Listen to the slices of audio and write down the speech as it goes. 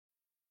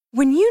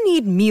When you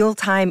need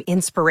mealtime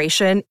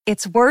inspiration,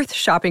 it's worth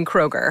shopping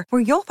Kroger,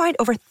 where you'll find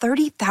over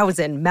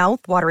 30,000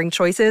 mouth-watering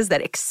choices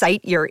that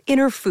excite your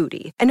inner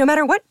foodie. And no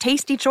matter what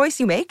tasty choice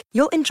you make,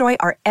 you'll enjoy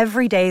our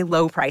everyday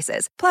low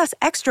prices, plus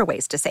extra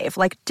ways to save,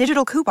 like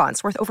digital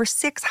coupons worth over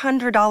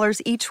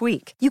 $600 each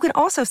week. You can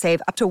also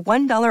save up to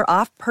 $1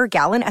 off per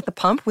gallon at the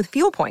pump with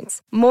fuel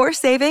points. More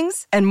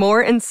savings and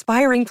more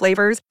inspiring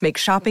flavors make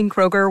shopping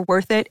Kroger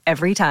worth it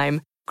every time.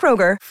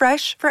 Kroger,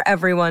 fresh for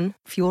everyone.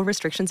 Fuel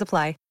restrictions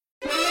apply.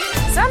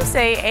 Some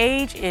say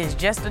age is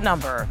just a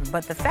number,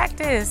 but the fact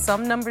is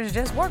some numbers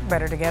just work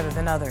better together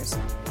than others.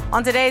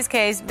 On today's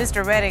case,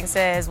 Mr. Redding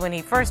says when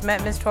he first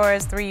met Ms.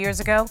 Torres 3 years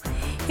ago,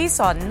 he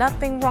saw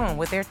nothing wrong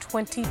with their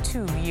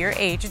 22-year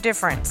age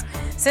difference.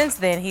 Since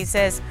then, he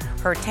says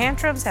her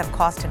tantrums have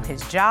cost him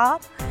his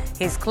job,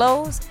 his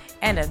clothes,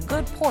 and a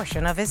good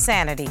portion of his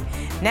sanity.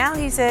 Now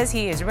he says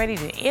he is ready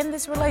to end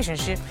this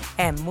relationship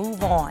and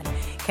move on.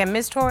 Can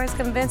Ms. Torres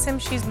convince him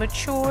she's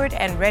matured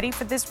and ready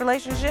for this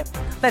relationship?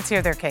 Let's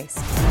hear their case.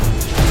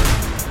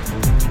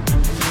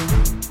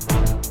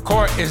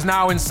 Court is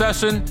now in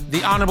session.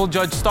 The Honorable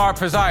Judge Starr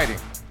presiding.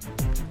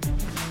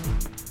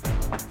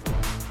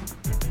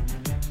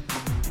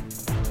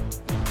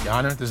 Your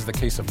Honor, this is the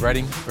case of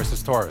Redding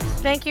versus Torres.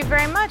 Thank you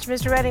very much,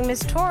 Mr. Redding, Ms.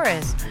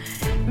 Torres.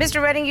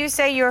 Mr. Redding, you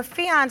say your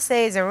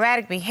fiance's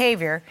erratic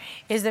behavior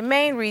is the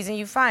main reason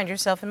you find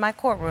yourself in my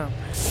courtroom.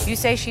 You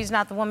say she's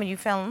not the woman you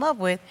fell in love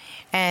with,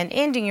 and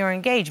ending your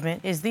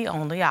engagement is the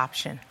only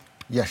option.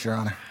 Yes, Your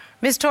Honor.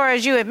 Ms.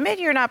 Torres, you admit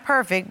you're not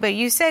perfect, but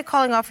you say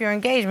calling off your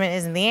engagement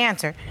isn't the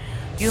answer.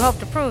 You hope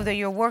to prove that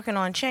you're working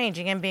on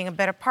changing and being a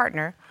better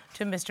partner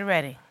to Mr.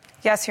 Redding.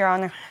 Yes, Your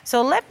Honor.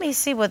 So let me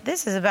see what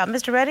this is about.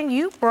 Mr. Redding,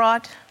 you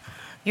brought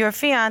your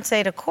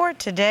fiancé to court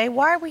today.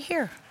 Why are we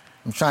here?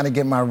 I'm trying to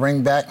get my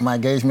ring back, my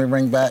engagement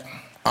ring back.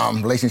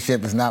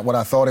 Relationship is not what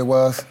I thought it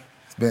was.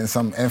 It's been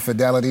some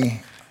infidelity,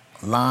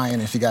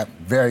 lying, and she got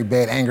very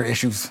bad anger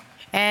issues.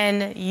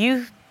 And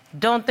you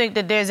don't think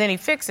that there's any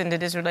fixing to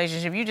this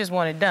relationship? You just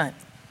want it done?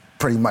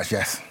 Pretty much,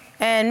 yes.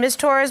 And Ms.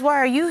 Torres, why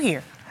are you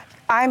here?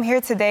 I'm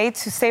here today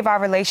to save our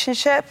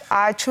relationship.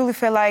 I truly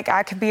feel like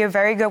I could be a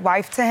very good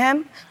wife to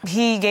him.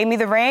 He gave me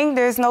the ring.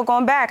 There's no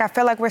going back. I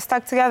feel like we're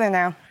stuck together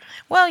now.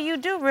 Well, you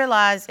do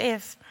realize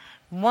if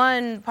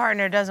one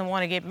partner doesn't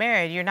want to get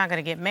married, you're not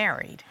going to get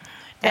married.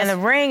 Yes. And the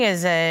ring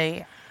is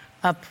a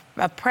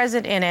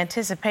present in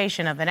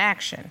anticipation of an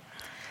action.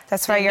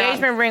 That's right. The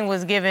engagement ring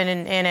was given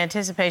in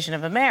anticipation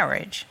of a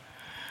marriage.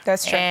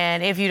 That's true.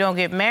 And if you don't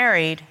get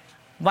married,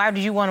 why do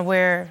you want to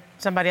wear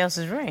somebody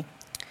else's ring?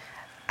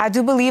 I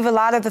do believe a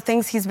lot of the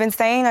things he's been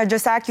saying are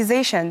just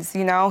accusations,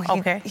 you know.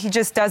 He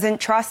just doesn't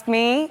trust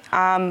me.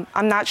 I'm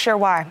not sure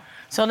why.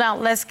 So now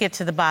let's get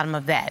to the bottom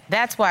of that.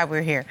 That's why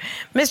we're here.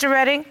 Mr.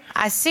 Redding,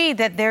 I see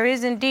that there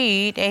is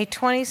indeed a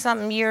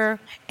 20-something-year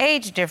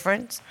age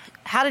difference.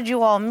 How did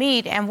you all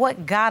meet, and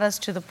what got us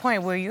to the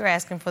point where you're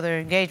asking for the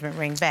engagement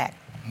ring back?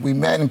 We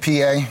met in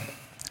PA,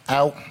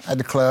 out at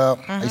the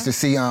club. I used to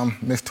see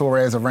Miss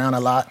Torres around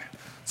a lot.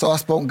 So I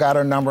spoke and got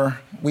her number.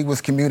 We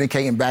was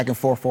communicating back and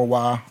forth for a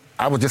while.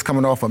 I was just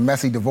coming off a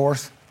messy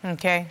divorce.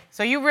 Okay.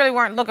 So you really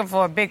weren't looking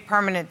for a big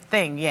permanent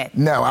thing yet?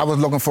 No, I was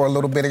looking for a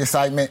little bit of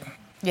excitement.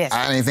 Yes.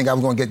 I didn't think I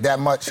was going to get that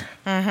much.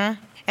 And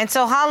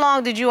so how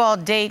long did you all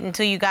date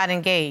until you got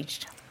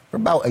engaged? For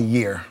about a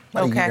year.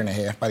 About a year and a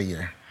half, about a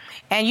year.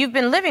 And you've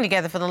been living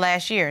together for the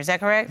last year, is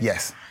that correct?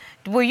 Yes.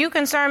 Were you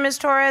concerned, Ms.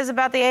 Torres,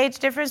 about the age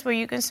difference? Were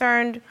you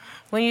concerned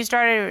when you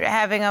started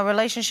having a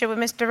relationship with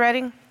Mr.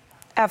 Redding?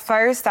 At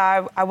first,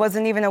 I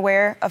wasn't even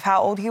aware of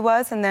how old he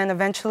was, and then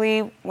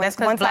eventually,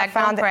 once I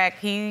found it, crack,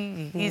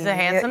 he's a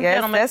handsome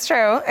gentleman. Yes, that's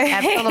true.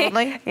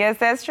 Absolutely. Yes,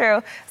 that's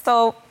true.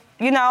 So,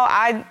 you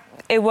know,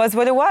 it was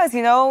what it was.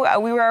 You know,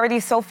 we were already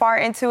so far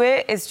into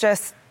it. It's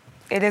just,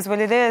 it is what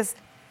it is.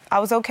 I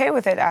was okay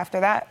with it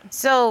after that.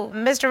 So,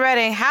 Mr.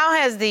 Redding, how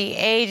has the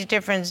age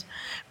difference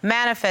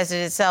manifested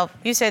itself?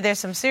 You said there's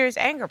some serious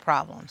anger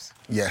problems.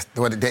 Yes,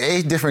 the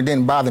age difference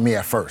didn't bother me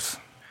at first.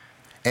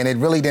 And it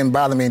really didn't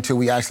bother me until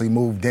we actually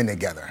moved in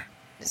together.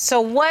 So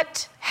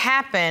what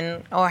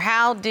happened, or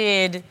how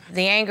did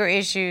the anger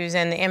issues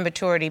and the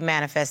immaturity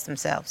manifest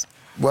themselves?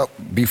 Well,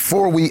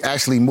 before we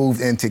actually moved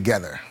in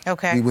together,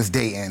 we was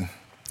dating.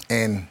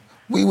 And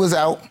we was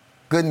out,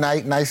 good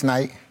night, nice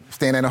night,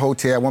 staying at a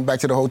hotel, went back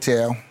to the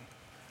hotel.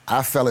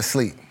 I fell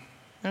asleep.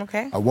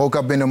 Okay. I woke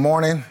up in the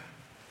morning,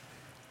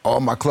 all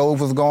my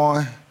clothes was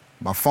gone,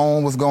 my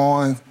phone was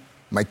gone,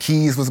 my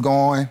keys was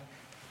gone.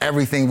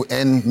 Everything,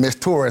 and Miss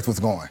Torres was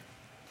gone.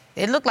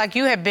 It looked like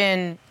you had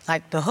been,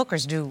 like the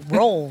hookers do,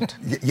 rolled.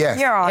 Yes.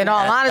 In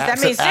all honesty,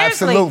 I mean, seriously.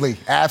 Absolutely.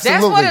 That's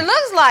what it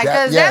looks like,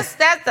 because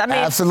that's, I mean.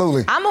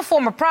 Absolutely. I'm a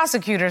former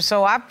prosecutor,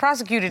 so I've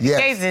prosecuted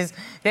cases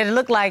that it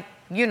looked like,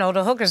 you know,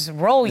 the hookers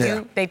roll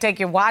you. They take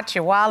your watch,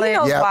 your wallet. He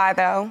knows why,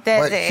 though.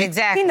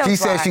 Exactly. He knows she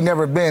said why. she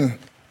never been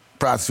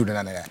prosecuted,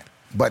 none of that.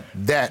 But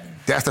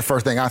that's the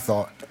first thing I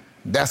thought.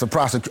 That's a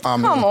prostitute.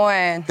 Come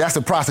on. That's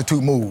a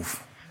prostitute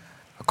move.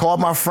 I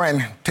called my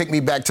friend, take me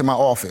back to my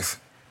office.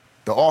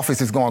 The office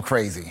is going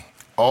crazy.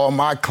 All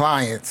my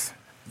clients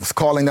was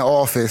calling the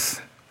office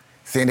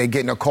saying they're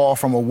getting a call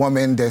from a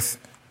woman that's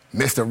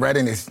Mr.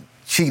 Redding is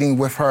cheating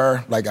with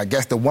her. Like, I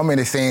guess the woman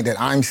is saying that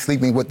I'm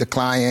sleeping with the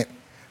client,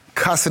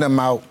 cussing him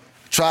out.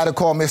 Tried to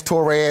call Miss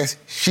Torres.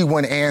 She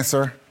wouldn't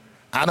answer.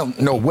 I don't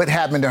know what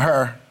happened to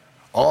her.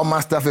 All my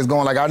stuff is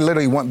gone. Like, I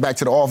literally went back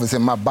to the office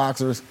in my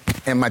boxers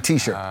and my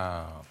T-shirt.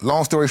 Wow.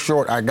 Long story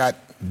short, I got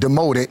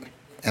demoted,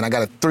 and I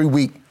got a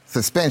 3-week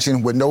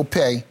suspension with no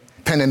pay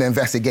pending the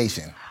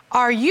investigation.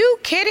 Are you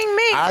kidding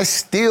me? I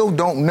still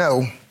don't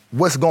know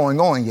what's going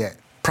on yet.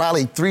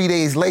 Probably 3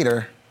 days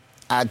later,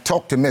 I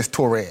talked to Miss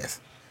Torres.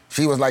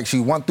 She was like, she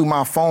went through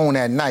my phone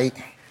at night,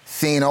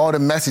 seeing all the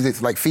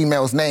messages, like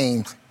females'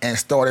 names, and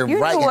started writing.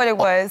 You knew what it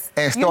was.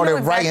 And started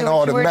writing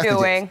all the messages.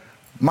 Doing.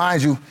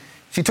 Mind you,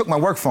 she took my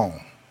work phone.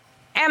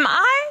 Am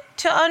I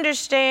to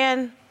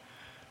understand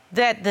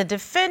that the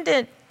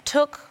defendant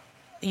took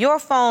your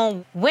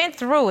phone, went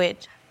through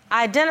it,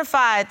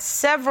 identified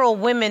several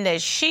women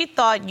that she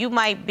thought you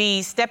might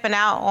be stepping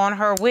out on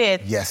her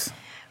with? Yes.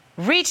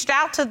 Reached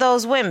out to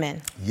those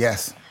women?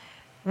 Yes.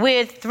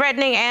 With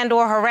threatening and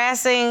or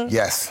harassing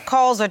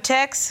calls or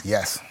texts?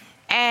 Yes.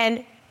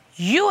 And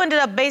you ended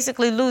up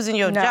basically losing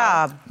your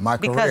job. My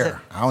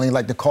career. I only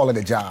like to call it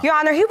a job. Your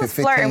Honor, he was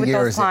flirting with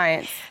those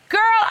clients. Girl,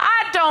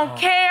 I don't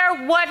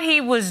care what he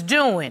was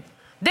doing.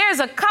 There's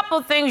a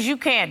couple things you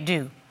can't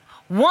do.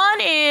 One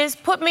is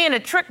put me in a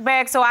trick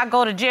bag so I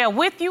go to jail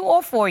with you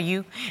or for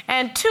you.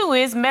 And 2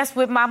 is mess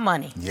with my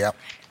money. Yep.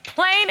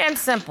 Plain and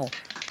simple.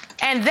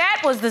 And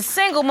that was the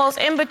single most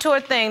immature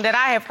thing that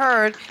I have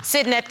heard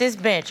sitting at this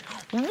bench.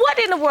 What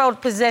in the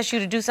world possessed you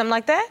to do something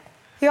like that?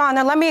 Your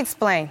Honor, let me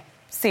explain.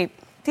 See,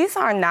 these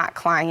are not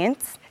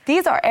clients.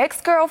 These are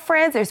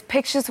ex-girlfriends. There's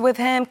pictures with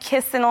him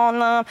kissing on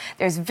them.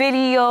 There's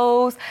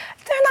videos.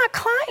 They're not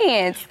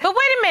clients. But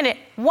wait a minute.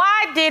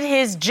 Why did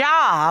his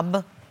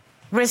job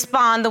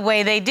respond the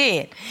way they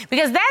did?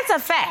 Because that's a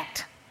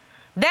fact.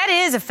 That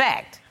is a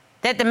fact.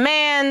 That the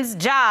man's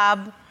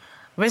job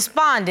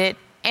responded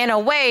in a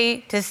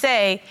way to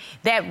say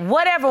that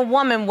whatever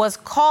woman was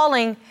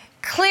calling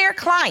clear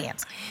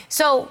clients.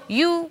 So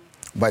you...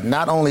 But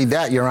not only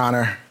that, Your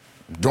Honor,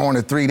 during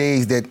the 3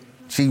 days that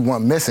she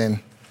went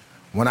missing,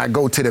 when I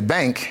go to the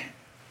bank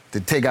to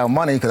take out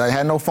money, because I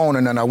had no phone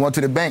and then I went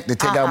to the bank to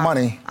take out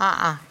money,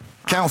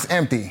 accounts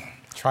empty.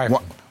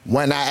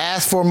 When I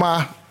asked for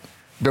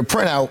the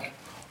printout,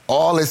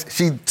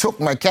 she took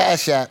my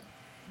Cash App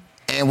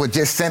and would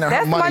just send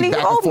her money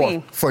back and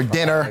forth for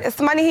dinner. It's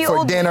the money he owed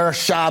me. For dinner,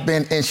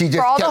 shopping, and she just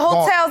for all kept the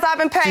hotels I've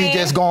been paying. She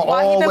just gone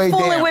all the way down.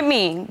 While he been fooling with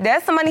me.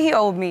 That's the money he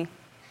owed me.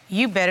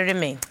 You better than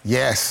me.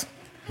 Yes.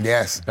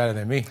 Better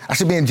than me. I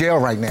should be in jail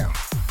right now.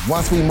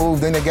 Once we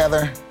moved in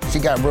together, she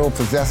got real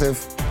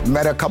possessive.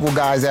 Met a couple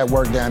guys at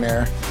work down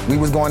there. We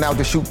was going out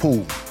to shoot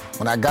pool.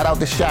 When I got out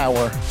the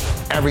shower,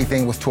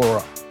 everything was tore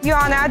up. Your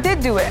Honor, I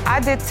did do it. I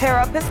did tear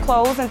up his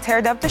clothes and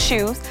tear up the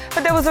shoes,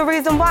 but there was a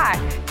reason why.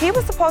 He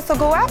was supposed to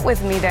go out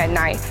with me that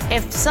night.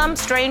 If some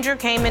stranger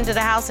came into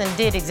the house and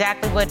did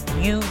exactly what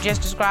you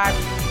just described,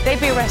 they'd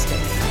be arrested.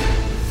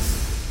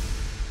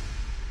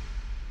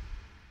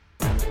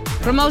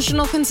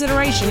 Promotional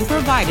consideration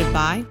provided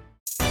by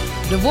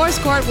Divorce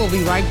Court. Will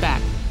be right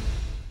back.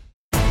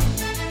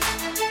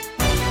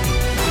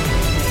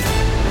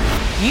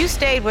 You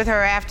stayed with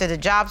her after the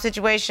job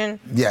situation?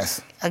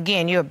 Yes.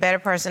 Again, you're a better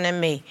person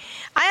than me.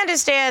 I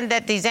understand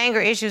that these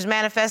anger issues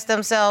manifest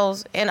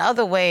themselves in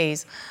other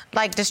ways,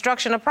 like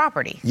destruction of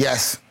property.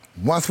 Yes.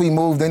 Once we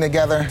moved in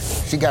together,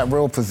 she got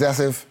real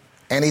possessive.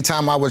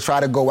 Anytime I would try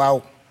to go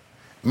out,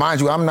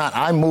 mind you,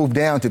 I moved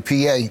down to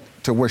PA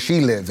to where she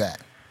lives at.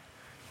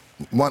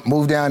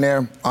 Moved down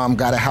there,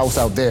 got a house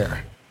out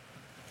there.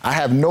 I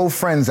have no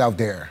friends out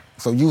there,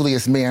 so usually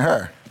it's me and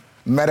her.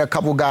 Met a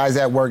couple guys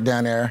at work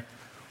down there.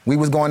 We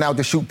was going out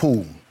to shoot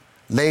pool.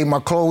 Laid my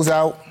clothes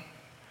out,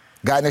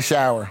 got in the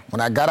shower.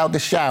 When I got out the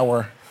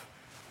shower,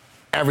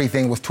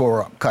 everything was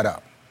tore up, cut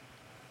up.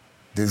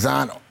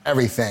 Design,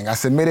 everything. I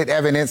submitted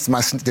evidence,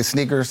 the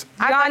sneakers.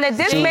 Your Honor,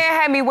 this man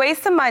had me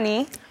wasting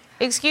money.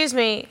 Excuse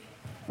me,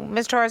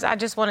 Ms. Torres, I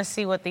just want to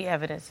see what the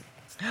evidence is.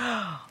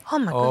 Oh,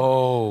 my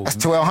goodness.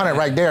 That's $1,200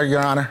 right there, Your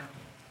Honor.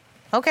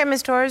 Okay,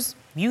 Ms. Torres,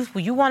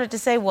 you wanted to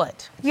say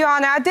what? Your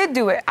Honor, I did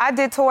do it. I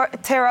did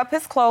tear up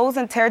his clothes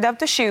and tear up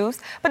the shoes,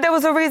 but there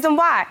was a reason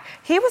why.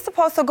 He was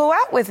supposed to go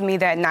out with me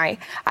that night.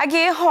 I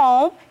get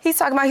home, he's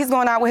talking about he's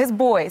going out with his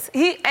boys.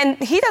 He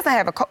doesn't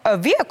have a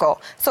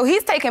vehicle, so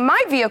he's taking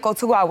my vehicle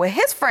to go out with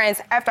his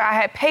friends after I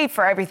had paid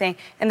for everything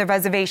in the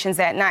reservations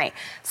that night.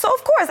 So,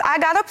 of course, I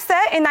got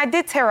upset and I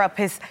did tear up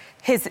his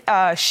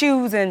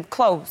shoes and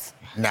clothes.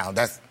 No,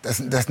 that's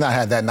not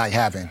how that night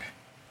happened.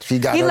 He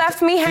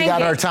left me hanging. She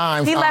got her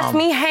times. He left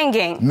me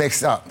hanging.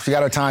 Mixed up. She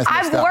got her times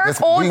mixed up. I've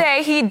worked all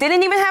day. He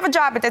didn't even have a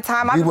job at the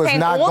time. I've been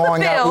paying all the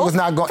bills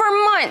for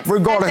months.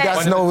 Regardless,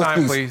 that's no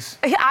excuse.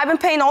 I've been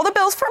paying all the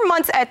bills for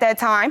months at that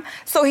time.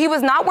 So he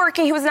was not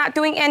working. He was not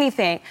doing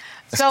anything.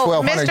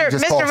 So,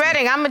 Mr.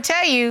 Redding, I'm going to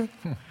tell you.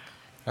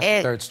 That's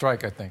the third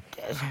strike, I think.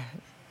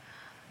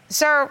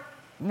 Sir,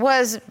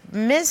 was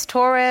Ms.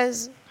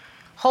 Torres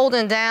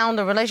holding down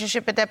the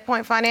relationship at that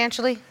point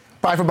financially?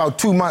 probably for about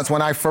 2 months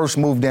when I first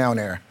moved down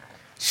there.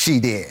 She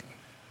did.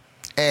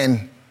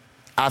 And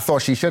I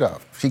thought she should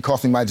have. She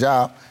cost me my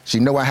job. She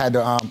knew I had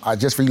to, I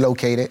just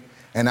relocated,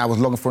 and I was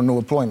looking for new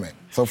employment.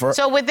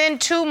 So within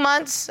 2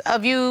 months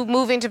of you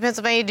moving to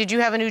Pennsylvania, did you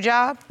have a new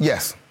job?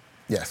 Yes,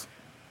 yes.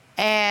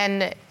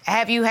 And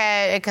have you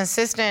had a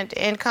consistent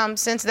income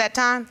since that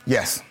time?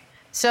 Yes.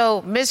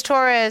 So, Ms.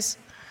 Torres,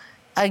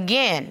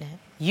 again,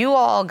 you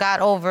all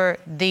got over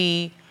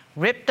the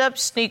ripped up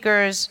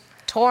sneakers,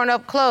 torn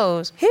up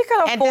clothes, He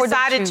could and afford the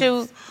decided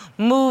to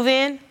move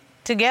in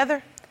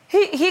together?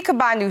 He could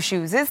buy new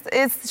shoes.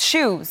 It's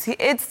shoes.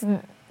 It's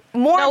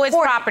more No, it's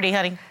important. property,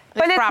 honey.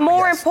 But it's property.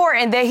 more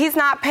important that he's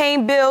not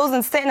paying bills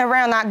and sitting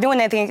around not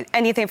doing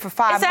anything for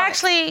 5 months. It's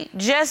actually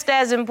just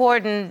as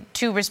important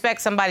to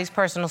respect somebody's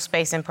personal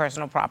space and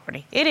personal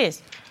property. It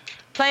is.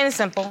 Plain and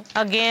simple.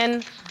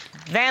 Again,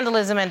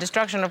 vandalism and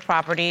destruction of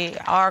property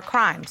are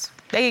crimes.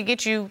 They could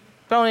get you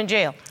thrown in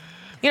jail.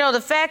 You know,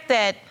 the fact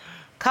that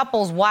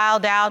couples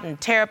wild out and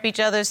tear up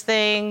each other's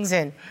things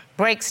and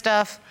break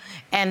stuff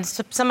and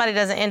somebody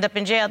doesn't end up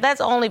in jail,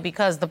 that's only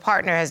because the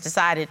partner has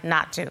decided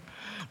not to.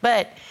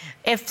 But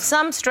if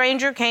some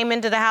stranger came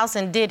into the house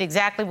and did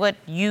exactly what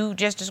you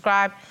just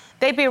described,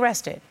 they'd be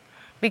arrested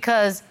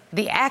because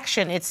the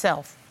action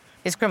itself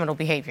is criminal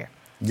behavior.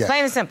 Yes.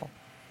 Plain and simple.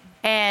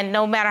 And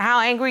no matter how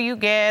angry you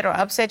get or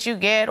upset you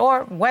get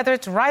or whether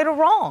it's right or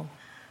wrong,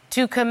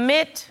 to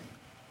commit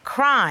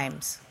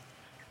crimes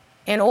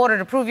in order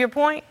to prove your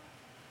point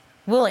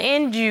will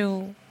end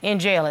you in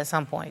jail at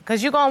some point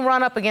because you're going to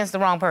run up against the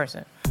wrong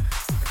person.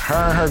 Her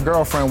and her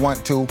girlfriend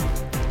went to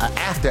an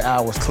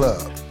after-hours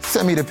club.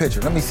 Send me the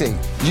picture. Let me see.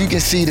 You can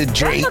see the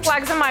drapes. That looks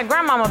like somebody's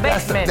grandmama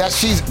basement.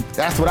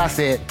 That's what I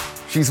said.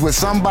 She's with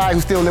somebody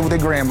who still live with their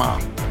grandma.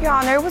 Your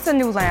Honor, it was a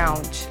new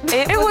lounge.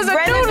 It was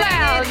a new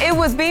lounge. It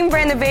was being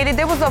renovated.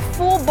 There was a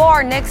full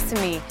bar next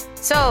to me.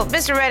 So,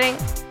 Mr. Redding,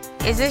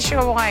 is this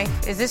your wife?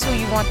 Is this who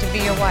you want to be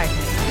your wife?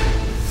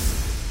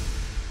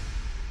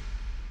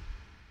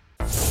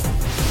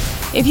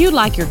 If you'd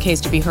like your case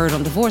to be heard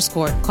on divorce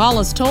court, call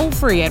us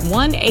toll-free at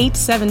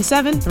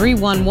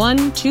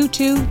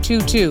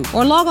 1-877-311-2222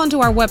 or log on to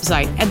our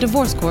website at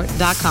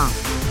divorcecourt.com.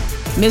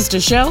 Missed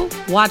a show?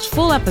 Watch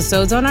full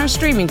episodes on our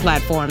streaming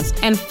platforms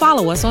and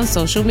follow us on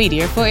social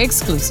media for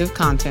exclusive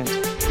content.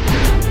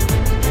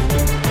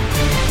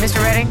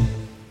 Mr. Redding,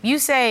 you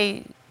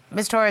say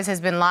Ms. Torres has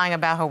been lying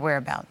about her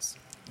whereabouts.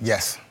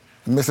 Yes.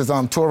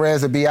 Mrs.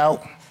 Torres will be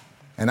out,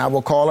 and I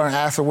will call her and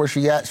ask her where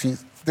she at.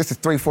 This is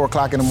 3, 4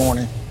 o'clock in the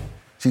morning.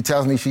 She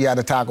tells me she at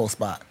a taco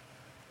spot.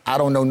 I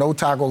don't know no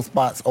taco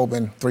spots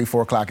open 3,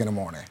 4 o'clock in the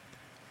morning.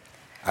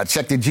 I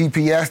checked the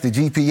GPS. The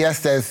GPS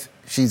says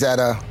she's at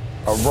a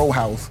row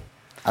house.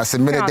 I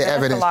submitted the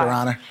evidence, Your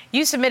Honor.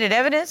 You submitted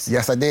evidence?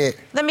 Yes, I did.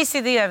 Let me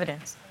see the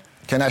evidence.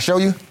 Can I show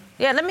you?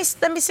 Yeah, let me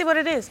see what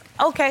it is.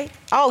 Okay.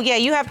 Oh, yeah,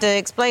 you have to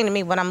explain to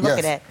me what I'm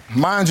looking at.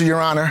 Mind you, Your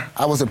Honor,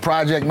 I was a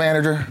project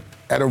manager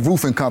at a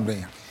roofing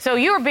company. So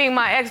you're being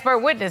my expert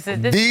witness.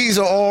 These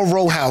are all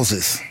row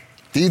houses.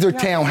 These are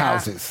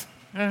townhouses.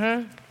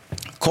 Mm-hmm.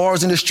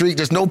 Cars in the street.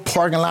 There's no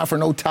parking lot for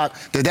no taco.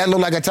 Did that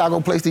look like a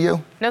taco place to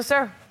you? No,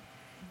 sir.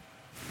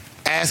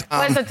 Ask.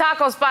 Well, it's a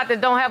taco spot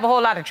that don't have a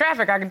whole lot of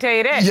traffic, I can tell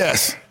you that.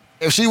 Yes.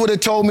 If she would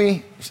have told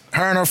me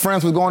her and her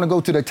friends were going to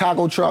go to the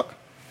taco truck,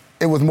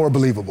 it was more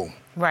believable.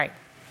 Right.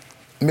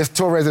 Ms.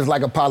 Torres is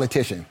like a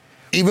politician.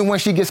 Even when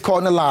she gets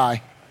caught in a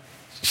lie,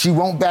 she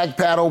won't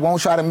backpedal,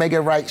 won't try to make it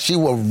right. She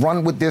will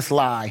run with this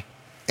lie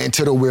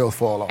until the wheels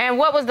fall off. And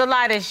what was the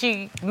lie that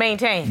she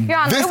maintained? Your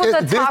Honor, This is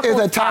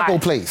a taco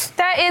place.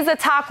 That is a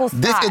taco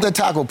spot. This is a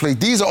taco place.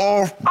 These are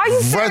all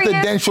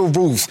residential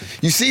roofs.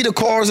 You see the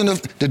cars in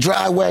the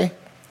driveway?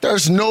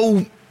 There's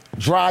no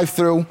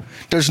drive-through.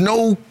 There's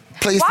no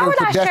place for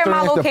pedestrians to park. Why would I share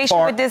my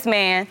location with this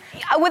man?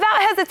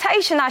 Without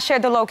hesitation, I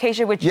shared the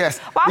location with you. Yes.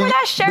 Why would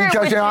I share it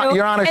with you?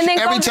 Your Honor, and then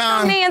every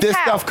time this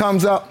stuff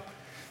comes up,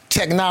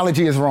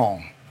 technology is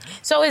wrong.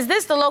 So is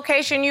this the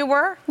location you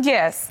were?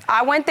 Yes.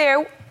 I went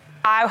there.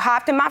 I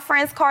hopped in my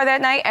friend's car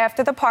that night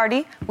after the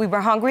party. We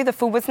were hungry. The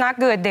food was not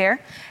good there.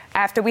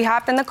 After we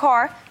hopped in the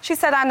car, she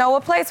said, I know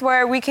a place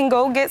where we can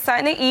go get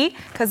something to eat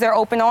because they're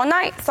open all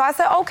night. So I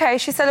said, okay.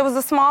 She said it was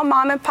a small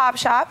mom and pop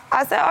shop.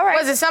 I said, all right.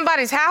 Was it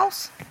somebody's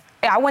house?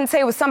 I wouldn't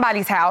say it was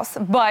somebody's house,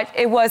 but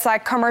it was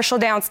like commercial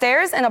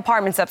downstairs and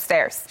apartments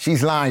upstairs.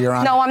 She's lying, Your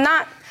Honor. No, I'm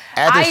not.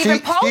 She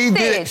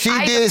did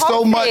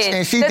so much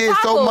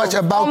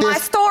about this. My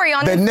story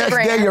on the Instagram.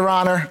 Next day, Your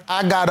Honor,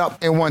 I got up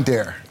and went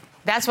there.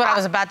 That's what I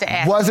was about to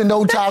ask. Wasn't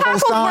no taco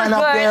sign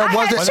up there.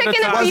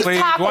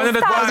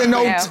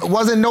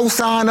 Wasn't no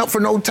sign up for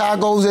no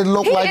tacos. It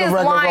looked like a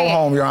regular go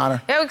home, Your Honor.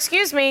 Oh,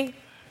 excuse me,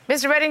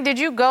 Mr. Redding, did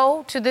you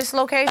go to this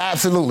location?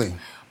 Absolutely.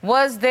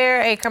 Was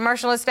there a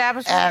commercial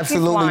establishment?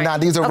 Absolutely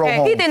not. These are row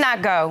homes. He did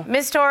not go.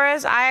 Ms.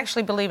 Torres, I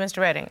actually believe Mr.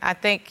 Redding. I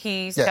think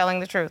he's telling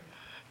the truth.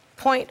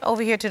 Point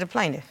over here to the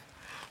plaintiff.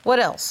 What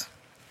else?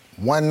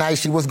 One night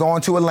she was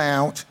going to a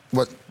lounge.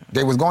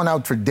 They was going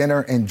out for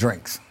dinner and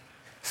drinks.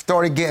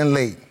 Started getting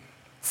late.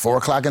 4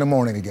 o'clock in the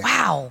morning again.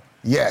 Wow.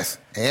 Yes.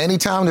 And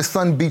anytime the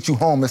sun beats you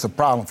home, it's a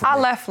problem for me. I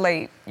left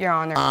late, Your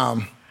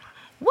Honor.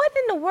 What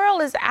in the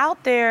world is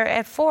out there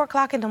at 4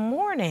 o'clock in the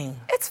morning?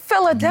 It's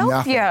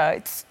Philadelphia. Nothing.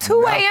 It's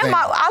 2 a.m.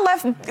 I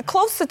left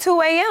close to 2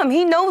 a.m.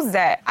 He knows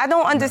that. I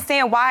don't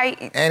understand why.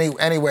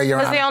 Anyway, Your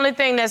Honor. Because the only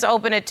thing that's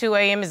open at 2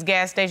 a.m. is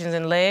gas stations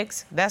and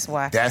legs. That's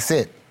why. That's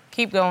it.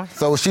 Keep going.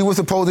 So she was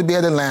supposed to be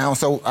at the lounge,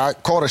 so I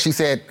called her. She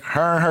said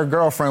her and her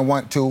girlfriend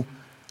went to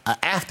an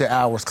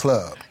after-hours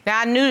club.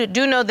 Now, I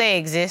do know they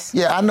exist.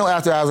 Yeah, I know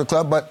after-hours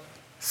club, but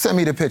send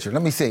me the picture.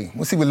 Let me see.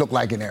 Let's see what it looked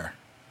like in there.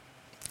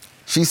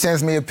 She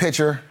sends me a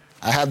picture.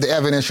 I have the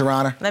evidence, Your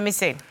Honor. Let me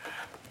see.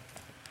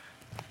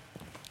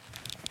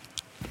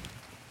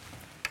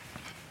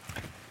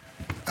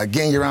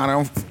 Again, Your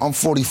Honor, I'm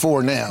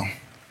 44 now.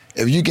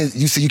 If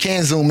you see, you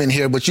can't zoom in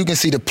here, but you can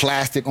see the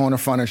plastic on the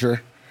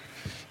furniture.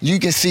 You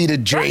can see the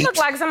drapes. That looks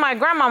like somebody's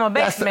grandmama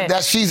basement.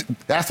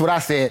 That's what I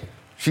said.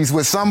 She's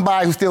with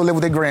somebody who still live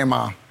with their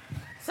grandma.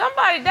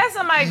 That's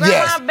somebody's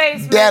grandma's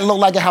basement. That looked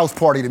like a house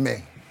party to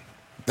me.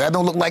 That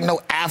don't look like no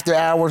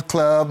after-hours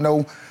club,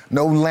 no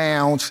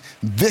lounge.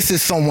 This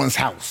is someone's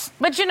house.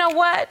 But you know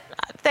what?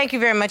 Thank you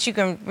very much. You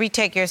can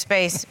retake your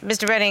space.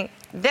 Mr. Redding,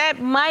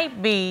 that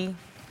might be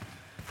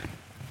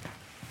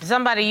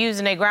somebody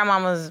using their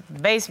grandmama's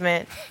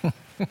basement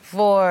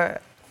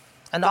for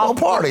an little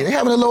party. They're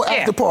having a little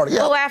after party. Yeah.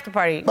 A little after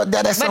party. But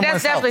that's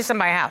definitely house.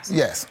 somebody's house.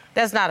 Yes.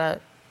 That's not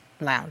a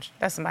lounge.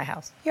 That's somebody's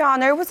house. Your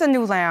Honor, it was a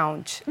new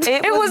lounge.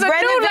 It was a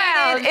new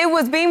lounge. It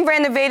was being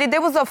renovated.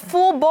 There was a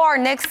full bar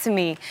next to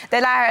me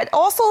that I had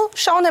also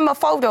shown him a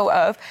photo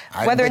of.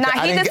 Whether or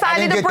not he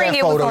decided to bring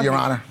it. I didn't get that photo, Your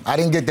Honor. I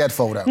didn't get that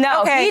photo.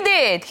 No, he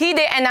did. He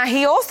did. And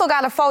he also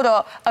got a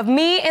photo of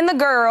me and the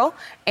girl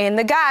and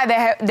the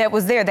guy that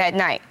was there that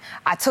night.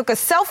 I took a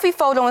selfie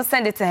photo and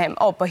sent it to him.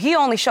 Oh, but he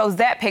only shows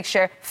that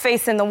picture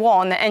facing the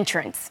wall in the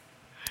entrance.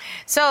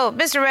 So,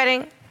 Mr.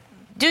 Redding,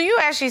 do you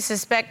actually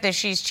suspect that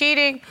she's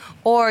cheating,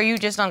 or are you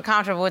just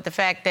uncomfortable with the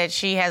fact that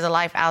she has a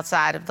life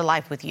outside of the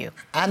life with you?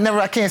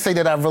 I can't say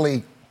that I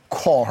really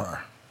call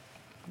her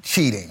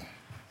cheating,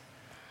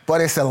 but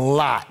it's a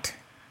lot.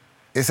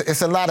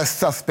 It's a lot of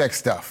suspect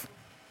stuff.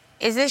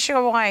 Is this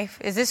your wife?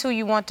 Is this who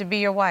you want to be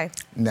your wife?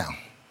 No.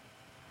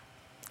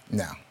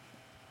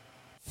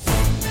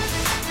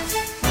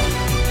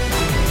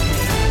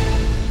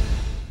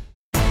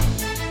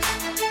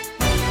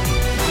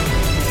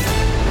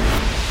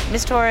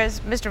 Ms.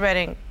 Torres, Mr.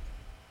 Redding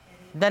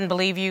doesn't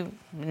believe you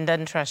and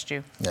doesn't trust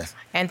you. Yes.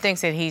 And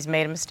thinks that he's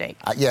made a mistake.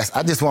 Yes,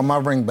 I just want my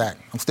ring back.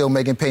 I'm still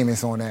making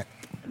payments on that.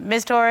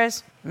 Ms.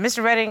 Torres,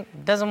 Mr. Redding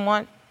doesn't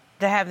want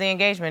to have the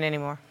engagement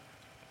anymore.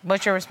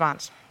 What's your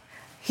response?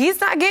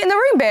 He's not getting the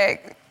ring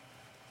back.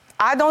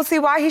 I don't see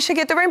why he should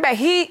get the ring back.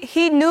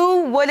 He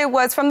knew what it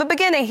was from the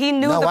beginning. He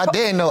knew. No, I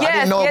didn't know. I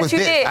didn't know it was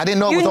this. I didn't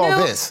know it was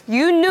all this.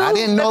 You knew. I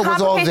didn't know it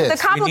was all this. The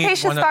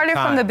complication started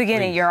from the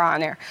beginning, Your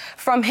Honor.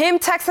 From him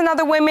texting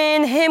other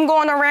women, him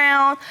going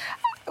around,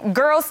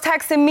 girls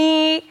texting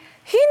me.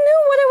 He knew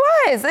what it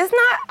was. It's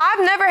not.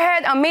 I've never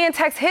had a man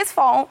text his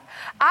phone.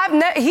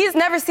 He's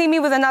never seen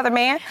me with another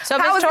man. So,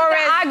 How Ms. is it Torres,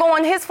 that I go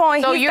on his phone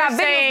and so he's got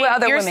videos with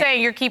other women? You're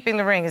saying you're keeping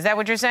the ring. Is that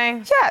what you're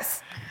saying?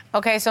 Yes.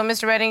 Okay, so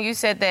Mr. Redding, you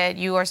said that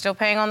you are still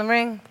paying on the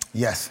ring?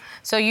 Yes.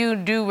 So you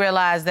do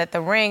realize that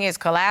the ring is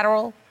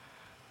collateral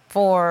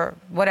for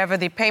whatever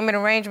the payment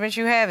arrangements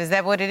you have? Is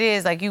that what it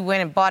is? Like you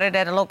went and bought it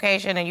at a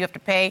location and you have to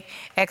pay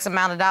X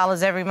amount of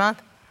dollars every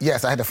month?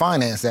 Yes, I had to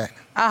finance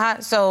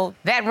that. So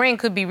that ring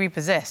could be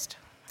repossessed.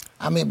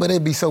 I mean, but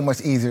it'd be so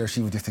much easier if she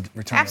would just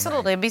return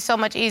Absolutely, the ring. it'd be so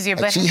much easier.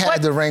 Like but she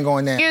had the ring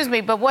on there. Excuse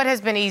me, but what has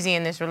been easy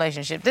in this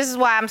relationship? This is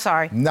why I'm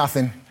sorry.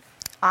 Nothing.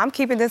 I'm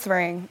keeping this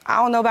ring. I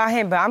don't know about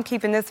him, but I'm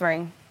keeping this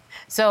ring.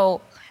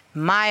 So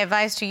my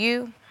advice to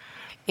you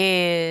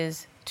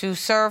is to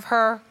serve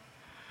her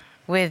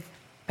with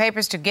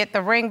papers to get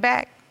the ring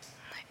back.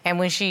 And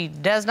when she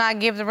does not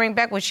give the ring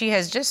back, which she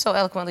has just so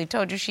eloquently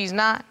told you she's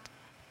not,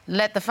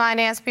 let the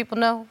finance people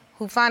know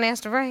who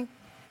financed the ring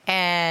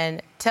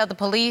and tell the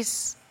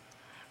police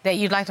that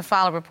you'd like to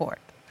file a report.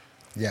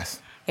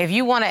 Yes. If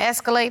you want to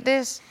escalate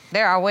this,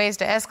 there are ways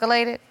to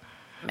escalate it.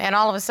 And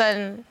all of a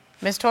sudden,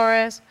 Ms.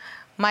 Torres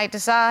might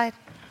decide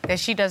that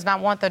she does not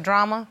want the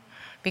drama.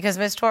 Because,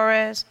 Ms.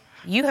 Torres,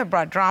 you have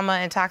brought drama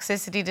and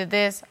toxicity to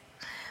this.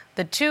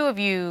 The two of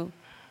you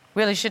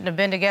really shouldn't have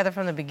been together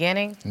from the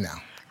beginning. No.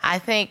 I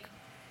think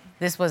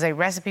this was a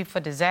recipe for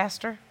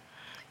disaster,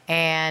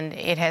 and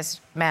it has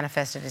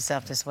manifested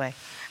itself this way.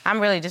 I'm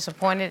really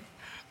disappointed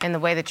in the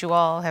way that you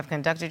all have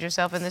conducted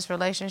yourself in this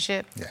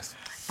relationship. Yes.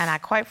 And I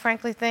quite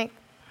frankly think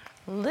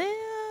a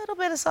little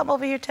bit of something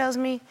over here tells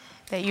me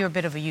that you're a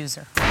bit of a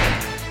user.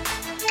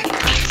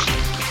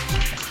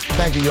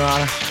 Thank you, Your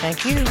Honor.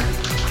 Thank you. You're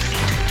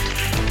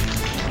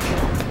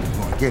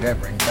going to get that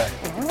ring back.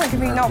 You ain't give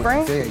me no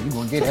ring. You're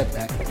going to get that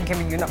back. Give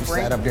me no ring.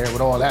 Sat up there with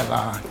all that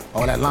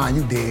line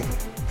you did.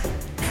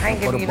 I ain't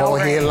For giving the you no bald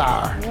ring. head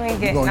liar. You ain't You're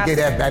getting going to get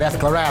nothing. that back. That's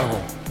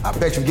collateral. I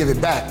bet you give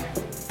it back.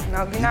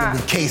 No, you're You're not. going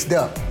to be cased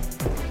up.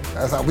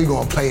 That's how we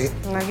going to play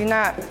it. No, you're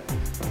not.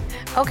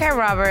 Okay,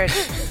 Robert.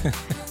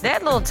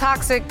 That little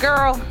toxic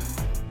girl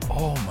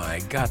Oh my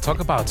God,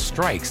 talk about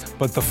strikes.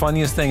 But the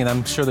funniest thing, and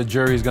I'm sure the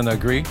jury is gonna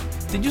agree,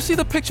 did you see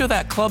the picture of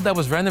that club that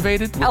was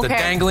renovated with the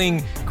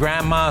dangling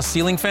grandma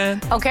ceiling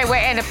fan? Okay,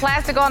 wait, and the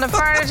plastic on the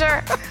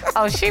furniture?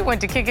 Oh, she went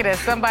to kick it at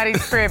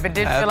somebody's crib and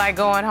didn't feel like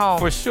going home.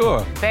 For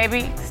sure.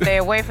 Baby, stay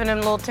away from them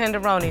little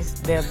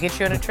tenderonis. They'll get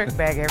you in a trick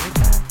bag every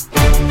time.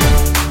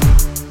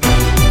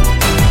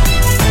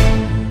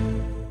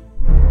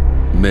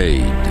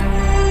 Made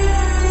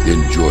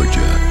in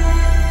Georgia.